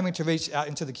 We're aiming to reach out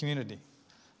into the community.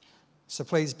 So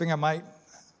please bring a mate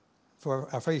for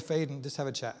a free feed and just have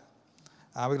a chat.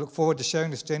 We look forward to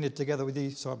sharing this journey together with you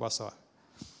side by side.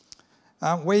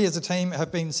 We as a team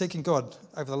have been seeking God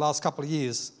over the last couple of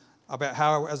years about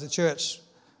how, as a church,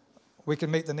 we can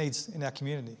meet the needs in our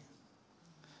community.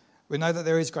 We know that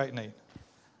there is great need.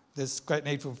 There's great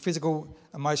need for physical,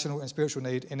 emotional and spiritual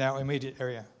need in our immediate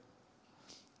area.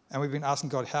 And we've been asking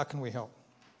God, how can we help?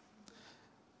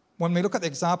 When we look at the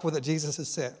example that Jesus has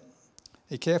set,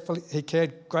 he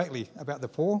cared greatly about the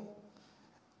poor,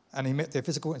 and he met their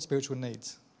physical and spiritual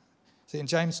needs. See, in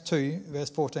James 2, verse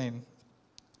 14,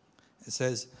 it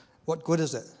says, "What good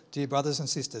is it, dear brothers and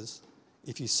sisters,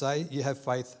 if you say you have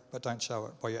faith but don't show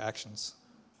it by your actions?"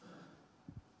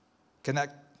 Can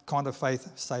that kind of faith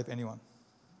save anyone?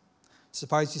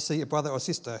 Suppose you see a brother or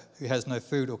sister who has no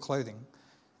food or clothing,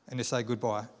 and you say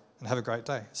goodbye and have a great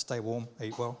day, stay warm,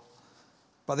 eat well.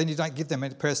 But then you don't give them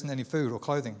any person any food or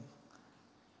clothing.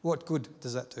 What good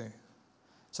does that do?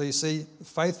 So you see,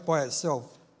 faith by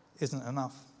itself isn't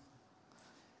enough.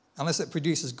 Unless it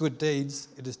produces good deeds,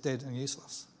 it is dead and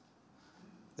useless.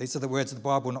 These are the words of the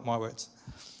Bible, not my words.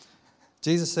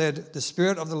 Jesus said, "The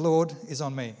Spirit of the Lord is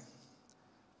on me,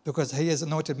 because he has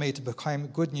anointed me to proclaim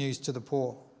good news to the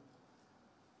poor.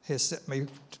 He has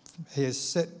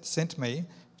sent me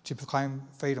to proclaim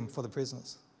freedom for the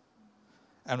prisoners,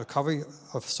 and recovery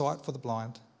of sight for the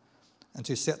blind, and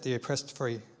to set the oppressed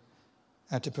free,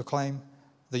 and to proclaim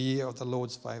the year of the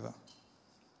Lord's favour."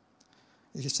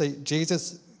 You see,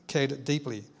 Jesus cared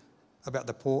deeply about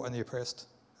the poor and the oppressed,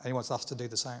 and he wants us to do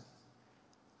the same.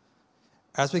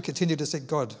 As we continue to seek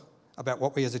God about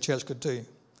what we as a church could do,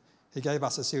 he gave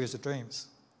us a series of dreams.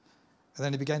 And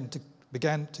then he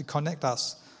began to connect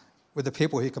us with the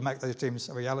people who can make those dreams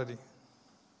a reality.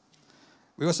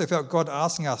 We also felt God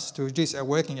asking us to reduce our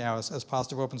working hours, as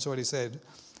Pastor Robin's already said,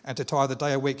 and to tie the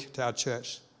day a week to our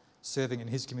church, serving in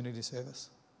his community service.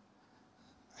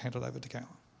 I hand it over to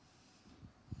Carolyn.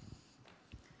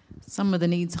 Some of the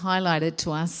needs highlighted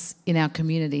to us in our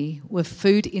community were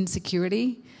food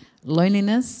insecurity,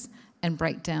 loneliness, and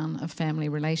breakdown of family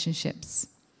relationships.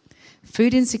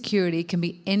 Food insecurity can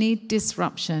be any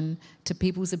disruption to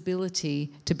people's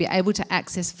ability to be able to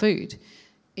access food.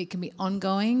 It can be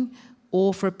ongoing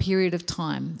or for a period of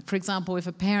time. For example, if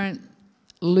a parent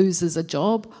loses a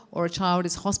job or a child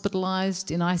is hospitalised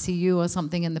in ICU or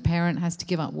something and the parent has to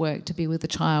give up work to be with the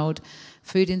child,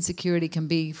 food insecurity can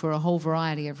be for a whole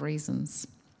variety of reasons.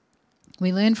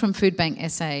 We learned from Food Bank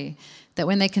SA that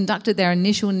when they conducted their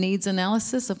initial needs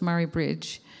analysis of Murray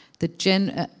Bridge, the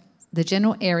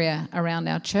general area around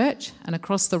our church and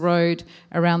across the road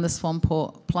around the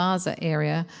Swamport Plaza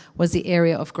area was the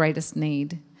area of greatest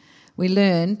need. We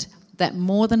learned that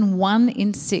more than 1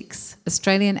 in 6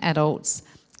 Australian adults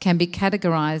can be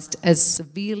categorised as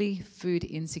severely food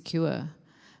insecure,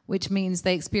 which means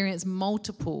they experience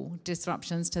multiple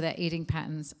disruptions to their eating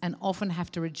patterns and often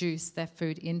have to reduce their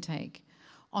food intake.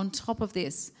 On top of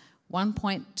this,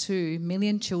 1.2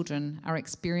 million children are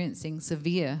experiencing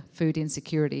severe food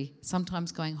insecurity,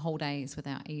 sometimes going whole days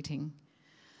without eating.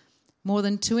 More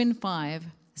than 2 in 5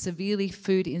 severely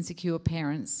food insecure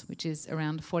parents, which is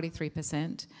around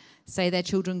 43%, say their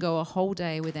children go a whole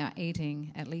day without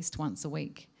eating at least once a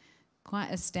week.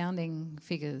 Quite astounding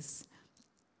figures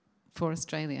for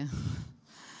Australia.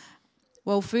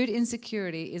 While food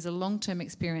insecurity is a long-term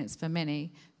experience for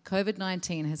many,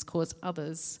 COVID-19 has caused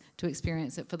others to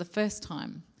experience it for the first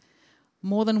time.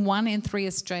 More than 1 in 3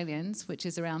 Australians, which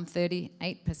is around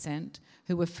 38%,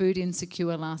 who were food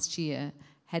insecure last year,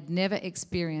 had never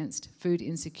experienced food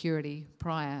insecurity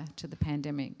prior to the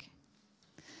pandemic.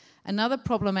 Another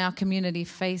problem our community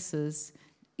faces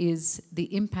is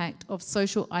the impact of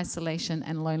social isolation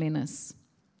and loneliness.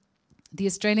 The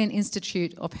Australian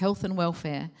Institute of Health and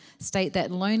Welfare state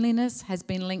that loneliness has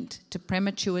been linked to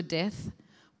premature death,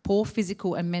 poor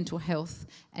physical and mental health,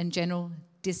 and general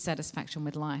dissatisfaction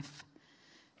with life.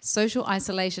 Social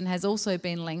isolation has also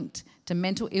been linked to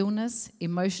mental illness,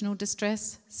 emotional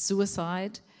distress,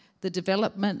 suicide, the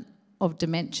development of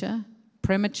dementia,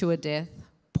 premature death,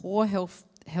 poor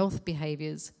health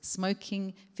behaviours,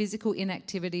 smoking, physical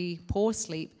inactivity, poor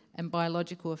sleep, and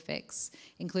biological effects,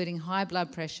 including high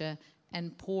blood pressure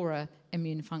and poorer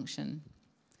immune function.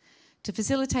 To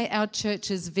facilitate our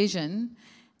church's vision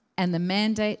and the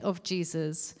mandate of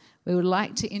Jesus, we would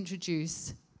like to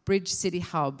introduce Bridge City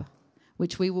Hub,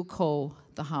 which we will call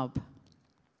the Hub.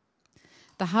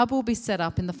 The Hub will be set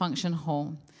up in the function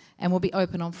hall and will be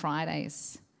open on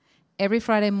Fridays. Every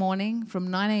Friday morning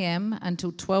from 9 a.m.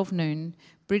 until 12 noon,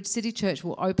 Bridge City Church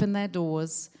will open their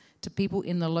doors to people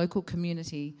in the local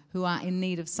community who are in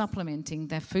need of supplementing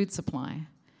their food supply.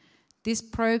 This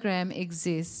program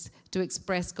exists to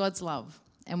express God's love,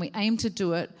 and we aim to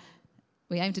do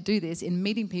this in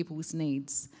meeting people's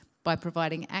needs by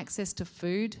providing access to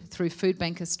food through Food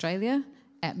Bank Australia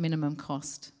at minimum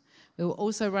cost. We will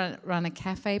also run a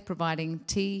cafe providing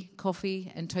tea,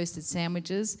 coffee and toasted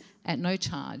sandwiches at no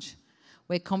charge,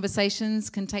 where conversations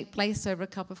can take place over a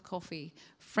cup of coffee,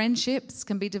 friendships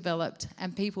can be developed,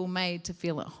 and people made to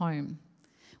feel at home.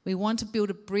 We want to build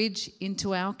a bridge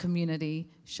into our community,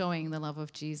 showing the love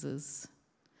of Jesus.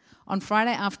 On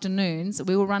Friday afternoons,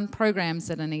 we will run programs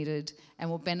that are needed and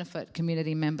will benefit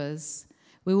community members.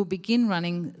 We will begin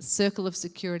running Circle of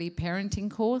Security parenting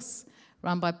course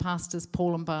run by pastors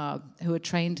Paul and Barb, who are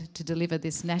trained to deliver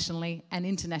this nationally and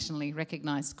internationally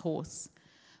recognised course.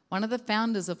 One of the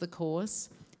founders of the course,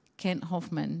 Kent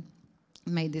Hoffman,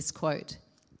 made this quote: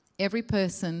 "Every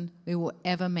person we will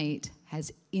ever meet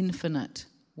has infinite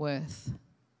worth."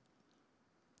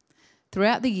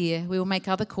 Throughout the year, we will make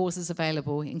other courses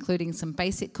available, including some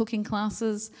basic cooking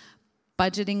classes,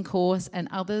 budgeting course, and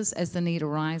others as the need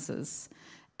arises,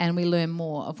 and we learn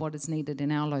more of what is needed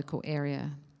in our local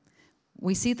area.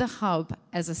 We see the hub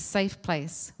as a safe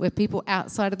place where people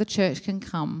outside of the church can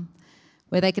come,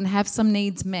 where they can have some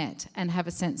needs met and have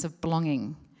a sense of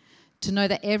belonging, to know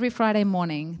that every Friday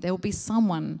morning there will be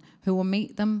someone who will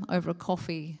meet them over a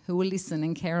coffee, who will listen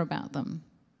and care about them.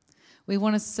 We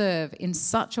want to serve in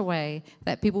such a way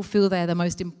that people feel they're the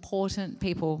most important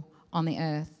people on the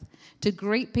earth, to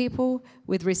greet people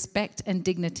with respect and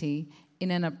dignity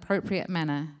in an appropriate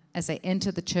manner as they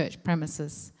enter the church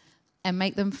premises, and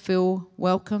make them feel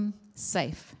welcome,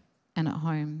 safe, and at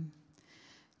home.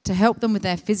 To help them with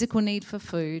their physical need for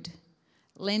food,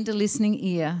 lend a listening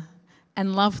ear,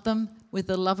 and love them with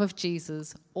the love of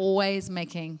Jesus, always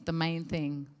making the main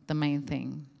thing the main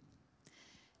thing.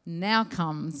 Now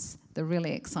comes the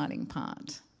really exciting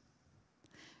part.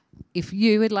 If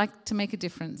you would like to make a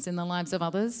difference in the lives of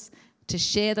others, to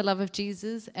share the love of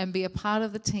Jesus and be a part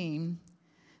of the team,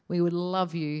 we would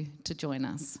love you to join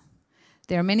us.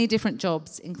 There are many different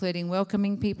jobs, including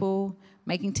welcoming people,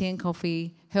 making tea and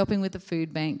coffee, helping with the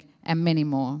food bank, and many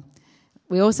more.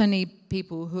 We also need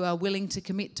people who are willing to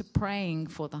commit to praying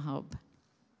for the hub.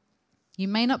 You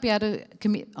may not be able to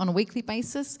commit on a weekly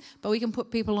basis, but we can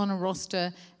put people on a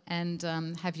roster and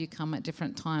have you come at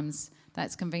different times.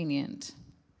 That's convenient.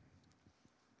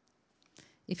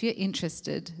 If you're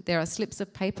interested, there are slips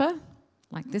of paper,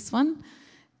 like this one,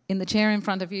 in the chair in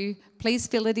front of you. Please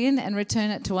fill it in and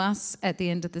return it to us at the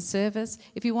end of the service.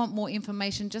 If you want more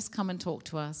information, just come and talk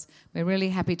to us. We're really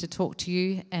happy to talk to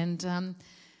you, and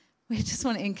we just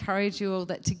want to encourage you all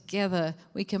that together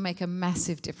we can make a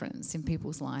massive difference in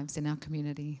people's lives in our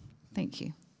community. Thank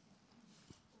you.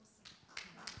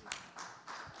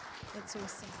 That's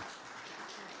awesome.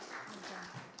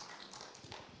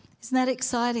 Isn't that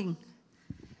exciting?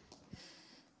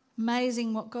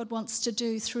 Amazing what God wants to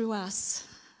do through us.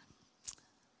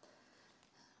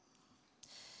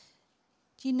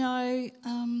 Do you know,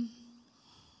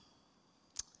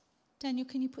 Daniel,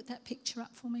 can you put that picture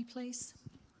up for me, please,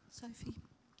 Sophie?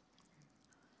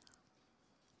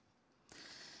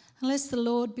 Unless the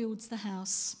Lord builds the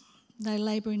house, they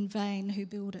labour in vain who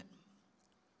build it.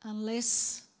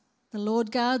 Unless the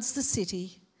Lord guards the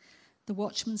city, the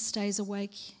watchman stays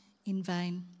awake in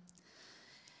vain.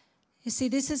 You see,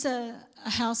 this is a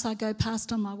house I go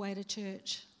past on my way to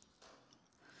church.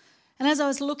 And as I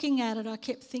was looking at it, I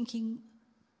kept thinking,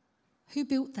 who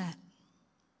built that?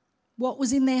 What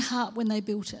was in their heart when they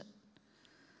built it?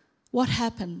 What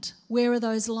happened? Where are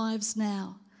those lives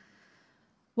now?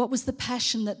 What was the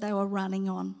passion that they were running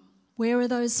on? Where are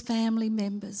those family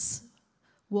members?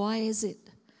 Why is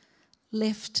it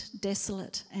left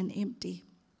desolate and empty?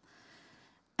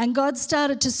 And God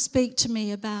started to speak to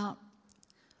me about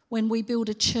when we build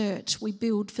a church, we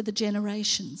build for the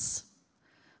generations.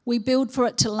 We build for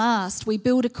it to last. We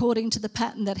build according to the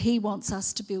pattern that He wants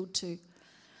us to build to.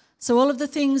 So all of the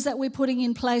things that we're putting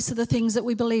in place are the things that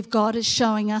we believe God is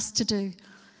showing us to do,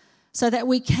 so that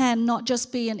we can not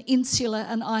just be an insular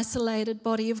and isolated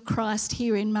body of Christ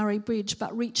here in Murray Bridge,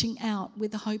 but reaching out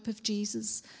with the hope of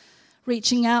Jesus,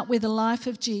 reaching out with the life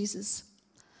of Jesus,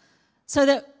 so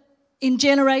that in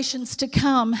generations to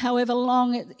come, however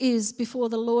long it is before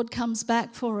the Lord comes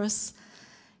back for us,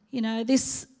 you know,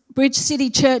 this Bridge City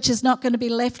Church is not going to be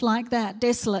left like that,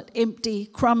 desolate, empty,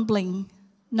 crumbling,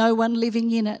 no one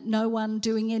living in it, no one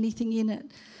doing anything in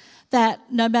it. That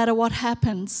no matter what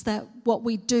happens, that what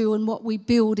we do and what we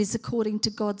build is according to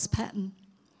God's pattern.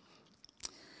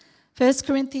 1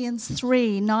 Corinthians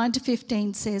 3,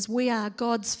 9-15 says, "We are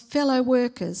God's fellow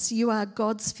workers. You are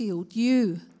God's field.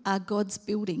 You are God's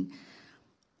building.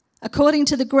 According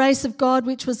to the grace of God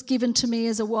which was given to me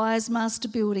as a wise master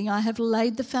building, I have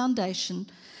laid the foundation,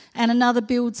 and another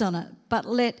builds on it. But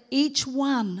let each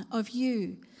one of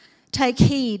you take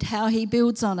heed how he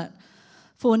builds on it.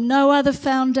 For no other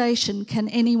foundation can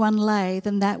anyone lay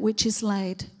than that which is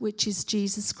laid, which is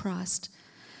Jesus Christ.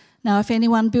 Now, if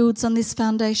anyone builds on this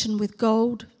foundation with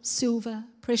gold, silver,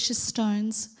 precious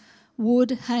stones,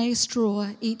 wood, hay, straw,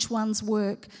 each one's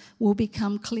work will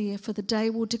become clear, for the day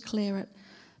will declare it,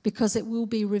 because it will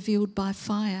be revealed by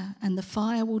fire, and the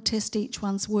fire will test each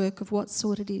one's work of what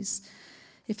sort it is.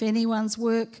 If anyone's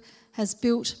work has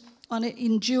built on it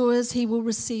endures, he will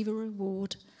receive a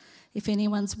reward. If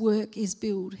anyone's work is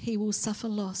built, he will suffer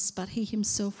loss, but he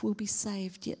himself will be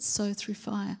saved, yet so through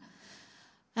fire.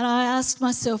 And I asked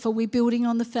myself, are we building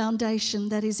on the foundation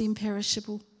that is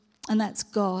imperishable? And that's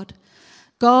God.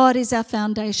 God is our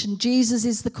foundation. Jesus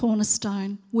is the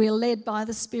cornerstone. We're led by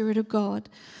the Spirit of God.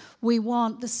 We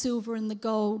want the silver and the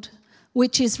gold,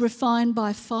 which is refined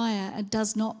by fire and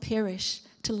does not perish,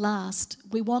 to last.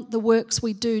 We want the works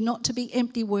we do not to be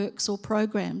empty works or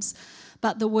programs,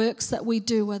 but the works that we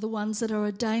do are the ones that are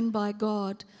ordained by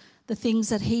God, the things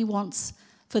that He wants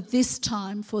for this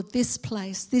time, for this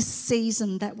place, this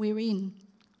season that we're in.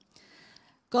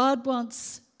 God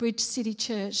wants Bridge City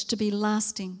Church to be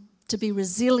lasting, to be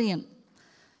resilient,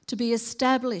 to be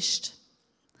established,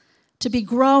 to be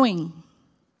growing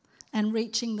and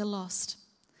reaching the lost,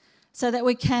 so that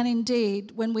we can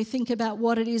indeed, when we think about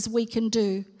what it is we can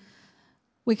do,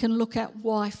 we can look at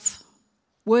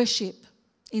worship,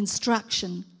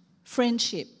 instruction,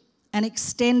 friendship, and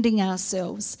extending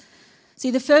ourselves.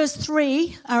 See, the first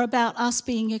three are about us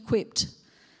being equipped,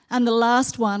 and the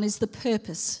last one is the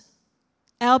purpose,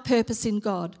 our purpose in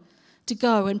God, to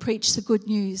go and preach the good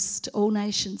news to all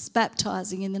nations,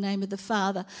 baptizing in the name of the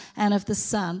Father and of the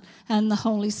Son and the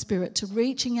Holy Spirit, to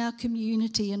reaching our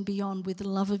community and beyond with the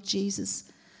love of Jesus.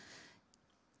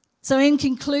 So in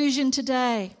conclusion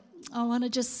today, I want to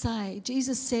just say,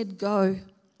 Jesus said, go.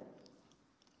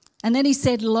 And then He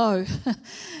said, lo.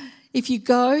 If you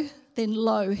go, then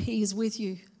lo, He is with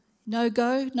you. No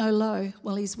go, no lo.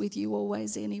 Well, He's with you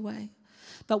always anyway.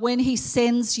 But when He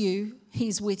sends you,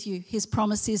 He's with you. His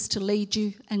promise is to lead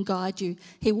you and guide you.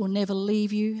 He will never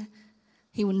leave you.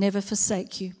 He will never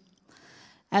forsake you.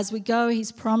 As we go,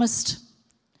 He's promised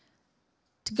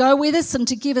to go with us and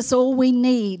to give us all we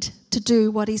need to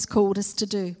do what He's called us to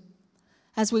do.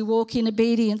 As we walk in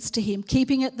obedience to Him,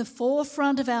 keeping at the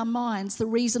forefront of our minds the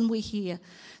reason we're here,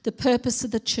 the purpose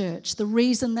of the church, the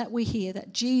reason that we're here,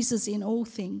 that Jesus in all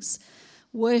things,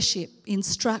 worship,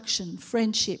 instruction,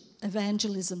 friendship,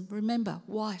 evangelism. Remember,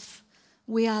 wife,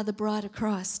 we are the bride of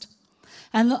Christ.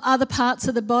 And the other parts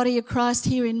of the body of Christ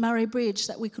here in Murray Bridge,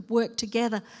 that we could work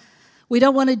together. We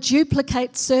don't want to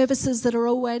duplicate services that are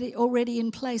already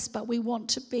in place, but we want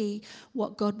to be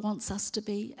what God wants us to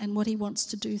be and what He wants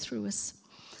to do through us.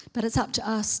 But it's up to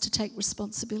us to take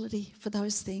responsibility for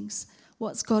those things.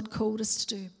 What's God called us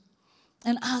to do?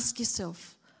 And ask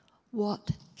yourself,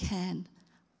 what can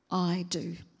I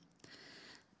do?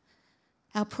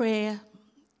 Our prayer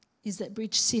is that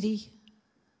Bridge City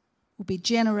will be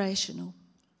generational.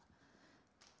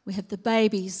 We have the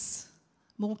babies,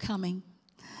 more coming,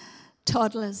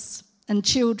 toddlers and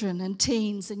children and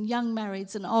teens and young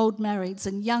marrieds and old marrieds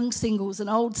and young singles and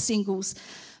old singles,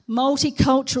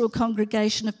 multicultural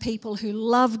congregation of people who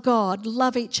love God,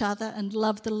 love each other and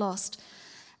love the lost.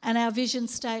 And our vision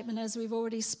statement, as we've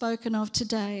already spoken of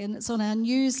today, and it's on our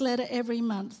newsletter every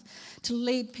month, to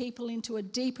lead people into a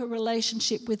deeper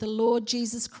relationship with the Lord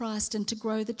Jesus Christ and to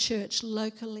grow the church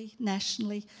locally,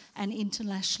 nationally and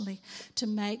internationally, to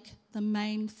make the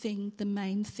main thing,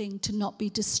 to not be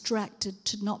distracted,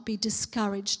 to not be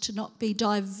discouraged, to not be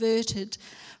diverted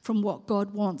from what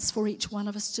God wants for each one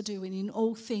of us to do. And in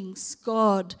all things,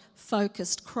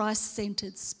 God-focused,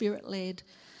 Christ-centred, Spirit-led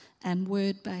and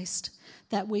word-based,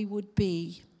 that we would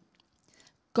be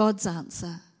God's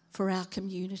answer for our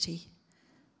community,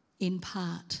 in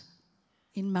part,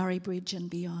 in Murray Bridge and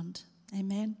beyond.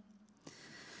 Amen.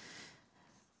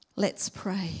 Let's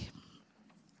pray.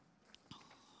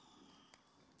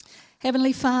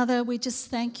 Heavenly Father, we just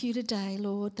thank you today,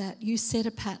 Lord, that you set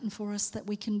a pattern for us that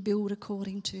we can build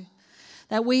according to,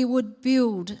 that we would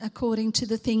build according to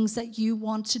the things that you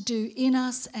want to do in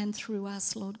us and through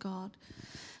us, Lord God.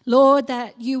 Lord,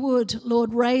 that you would,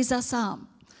 Lord, raise us up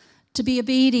to be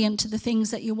obedient to the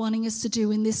things that you're wanting us to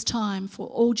do in this time for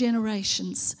all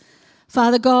generations.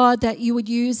 Father God, that you would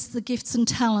use the gifts and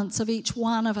talents of each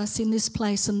one of us in this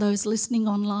place and those listening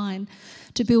online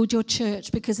to build your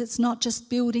church, because it's not just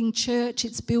building church,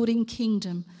 it's building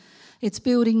kingdom. It's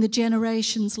building the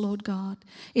generations, Lord God.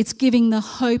 It's giving the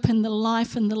hope and the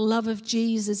life and the love of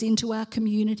Jesus into our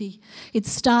community. It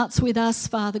starts with us,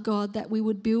 Father God, that we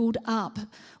would build up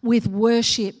with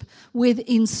worship, with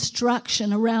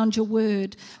instruction around your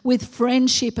word, with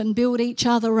friendship, and build each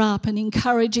other up and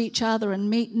encourage each other and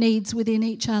meet needs within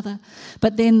each other.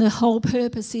 But then the whole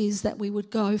purpose is that we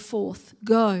would go forth,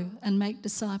 go and make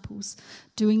disciples,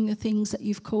 doing the things that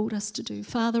you've called us to do.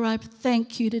 Father, I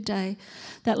thank you today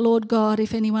that, Lord God,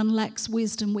 if anyone lacks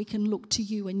wisdom, we can look to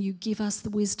you and you give us the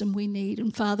wisdom we need.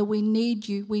 And Father, we need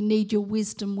you. We need your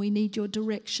wisdom. We need your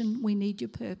direction. We need your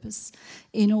purpose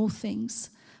in all things.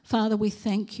 Father, we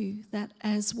thank you that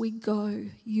as we go,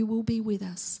 you will be with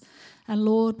us. And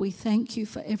Lord, we thank you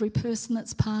for every person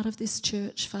that's part of this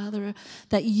church, Father,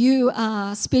 that you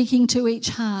are speaking to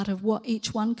each heart of what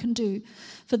each one can do.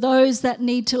 For those that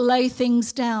need to lay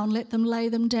things down, let them lay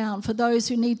them down. For those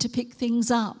who need to pick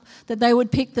things up, that they would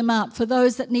pick them up. For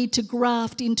those that need to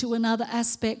graft into another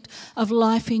aspect of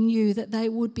life in you, that they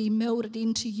would be melded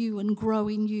into you and grow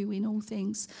in you in all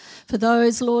things. For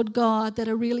those, Lord God, that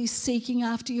are really seeking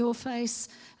after your face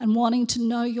and wanting to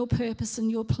know your purpose and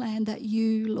your plan, that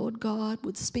you, Lord God,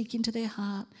 would speak into their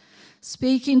heart,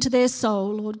 speak into their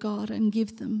soul, Lord God, and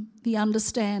give them the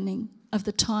understanding of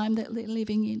the time that they're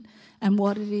living in and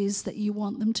what it is that you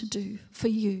want them to do for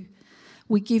you.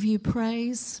 We give you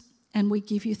praise and we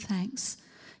give you thanks.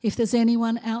 If there's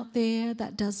anyone out there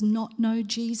that does not know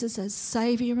Jesus as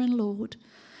Saviour and Lord,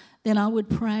 then I would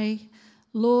pray,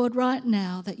 Lord, right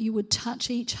now that you would touch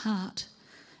each heart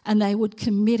and they would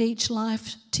commit each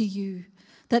life to you,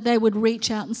 that they would reach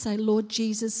out and say, Lord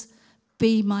Jesus,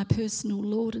 be my personal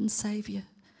Lord and Saviour.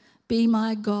 Be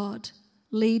my God.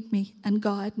 Lead me and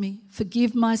guide me.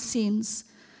 Forgive my sins.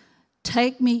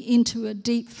 Take me into a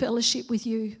deep fellowship with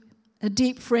you, a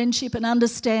deep friendship and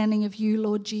understanding of you,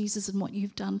 Lord Jesus, and what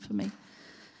you've done for me.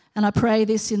 And I pray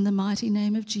this in the mighty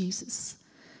name of Jesus.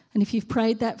 And if you've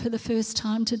prayed that for the first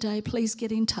time today, please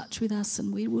get in touch with us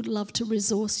and we would love to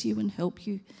resource you and help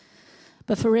you.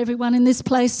 But for everyone in this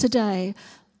place today,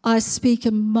 I speak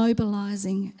a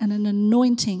mobilizing and an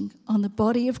anointing on the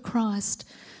body of Christ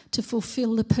to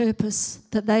fulfill the purpose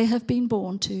that they have been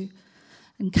born to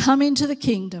and come into the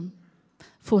kingdom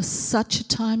for such a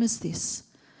time as this.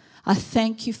 I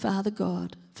thank you, Father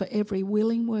God, for every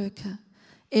willing worker,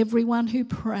 everyone who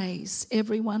prays,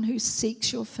 everyone who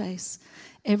seeks your face,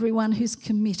 everyone who's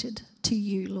committed to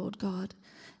you, Lord God,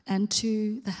 and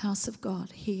to the house of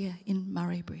God here in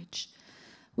Murray Bridge.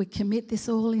 We commit this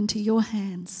all into your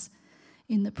hands.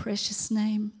 In the precious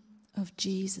name of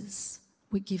Jesus,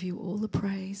 we give you all the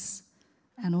praise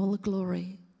and all the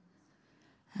glory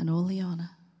and all the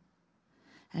honour.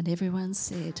 And everyone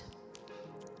said,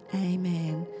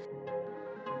 Amen.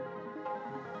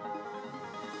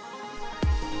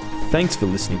 Thanks for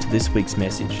listening to this week's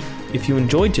message. If you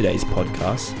enjoyed today's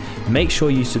podcast, make sure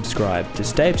you subscribe to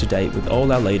stay up to date with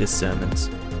all our latest sermons.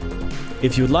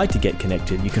 If you would like to get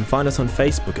connected, you can find us on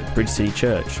Facebook at Bridge City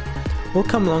Church, or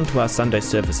come along to our Sunday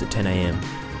service at 10 a.m.